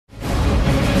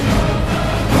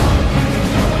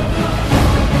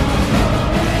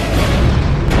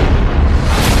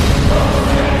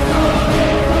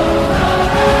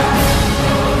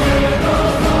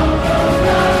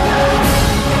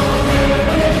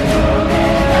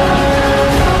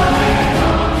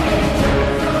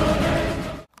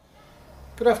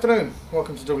afternoon,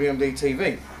 welcome to WMD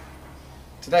TV.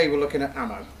 Today we're looking at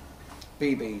ammo,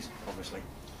 BBs obviously.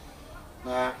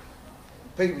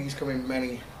 BBs come in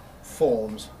many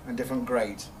forms and different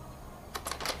grades.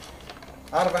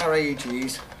 Out of our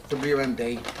AEGs,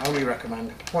 W.M.D only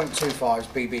recommend .25s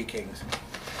BB Kings.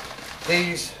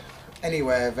 These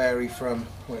anywhere vary from,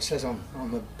 well, it says on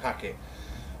the packet,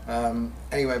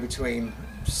 anywhere between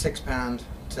 £6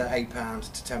 to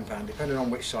 £8 to £10 depending on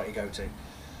which site you go to.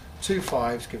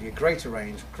 2.5s give you greater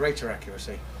range, greater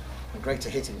accuracy and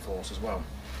greater hitting force as well.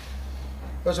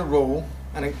 As a rule,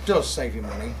 and it does save you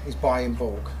money, is buy in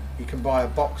bulk. You can buy a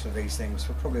box of these things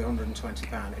for probably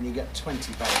 £120 and you get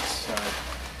 20 bags, so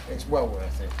it's well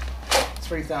worth it.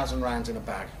 3,000 rounds in a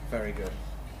bag, very good.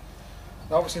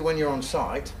 Now obviously when you're on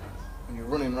site and you're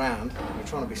running around and you're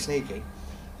trying to be sneaky,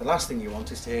 the last thing you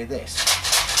want is to hear this.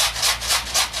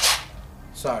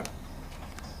 So,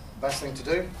 the best thing to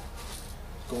do,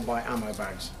 go and buy ammo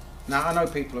bags. Now I know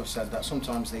people have said that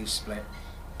sometimes these split,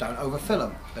 don't overfill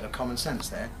them, bit of common sense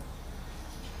there.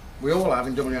 We all have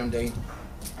in WMD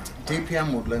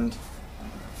DPM Woodland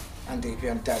and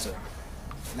DPM Desert.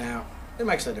 Now it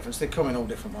makes no difference, they come in all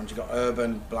different ones, you've got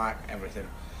urban, black, everything.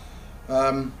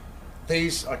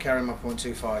 These I carry my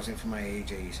 .25s in for my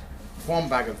AEGs. One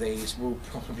bag of these will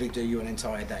probably do you an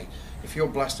entire day. If you're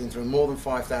blasting through more than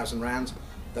 5,000 rounds,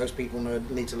 those people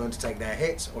need to learn to take their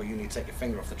hits, or you need to take your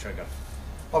finger off the trigger.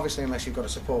 Obviously, unless you've got a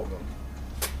support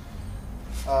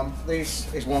gun. This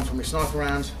is one from my sniper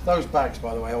rounds. Those bags,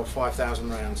 by the way, hold 5,000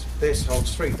 rounds. This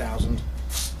holds 3,000.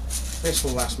 This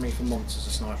will last me for months as a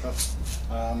sniper.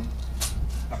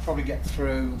 I probably get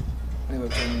through anywhere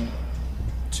between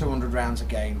 200 rounds a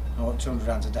game, or 200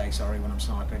 rounds a day, sorry, when I'm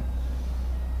sniping.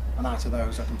 And out of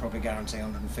those, I can probably guarantee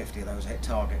 150 of those hit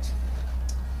targets.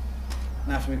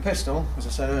 Now for my pistol, as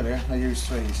I said earlier, I use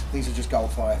 3s. These are just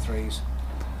Goldfire 3s.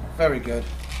 Very good,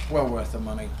 well worth the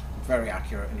money, very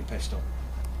accurate in your pistol.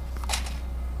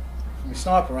 For my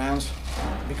sniper rounds,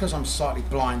 because I'm slightly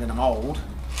blind and I'm old,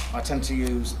 I tend to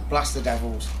use Blast the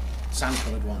Devil's sand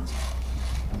coloured ones.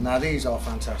 Now these are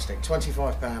fantastic,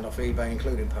 £25 off eBay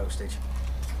including postage.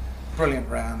 Brilliant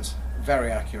rounds,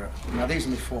 very accurate. Now these are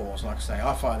my 4s, like I say,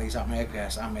 I fire these at my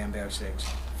APS and my MB06.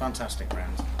 Fantastic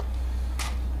rounds.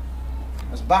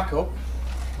 As a backup,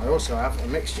 I also have a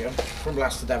mixture from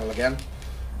Blast the Devil again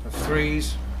of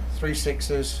 3s, 3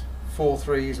 6s, 4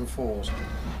 3s and 4s.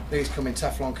 These come in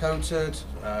Teflon coated,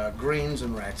 greens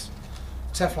and reds.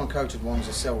 Teflon coated ones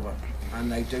are silver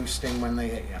and they do sting when they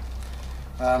hit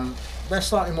you. They're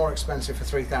slightly more expensive for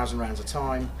 3,000 rounds a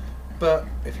time, but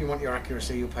if you want your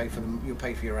accuracy, you'll pay for them. You'll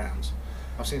pay for your rounds.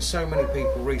 I've seen so many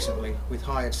people recently with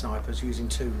hired snipers using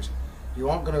 2s. You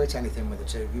aren't going to hit anything with a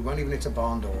 2. You won't even hit a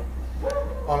barn door.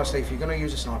 Honestly, if you're going to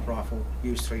use a sniper rifle,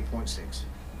 use 3.6.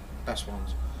 Best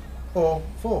ones. Or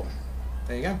 4.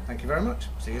 There you go. Thank you very much.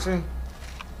 See you soon.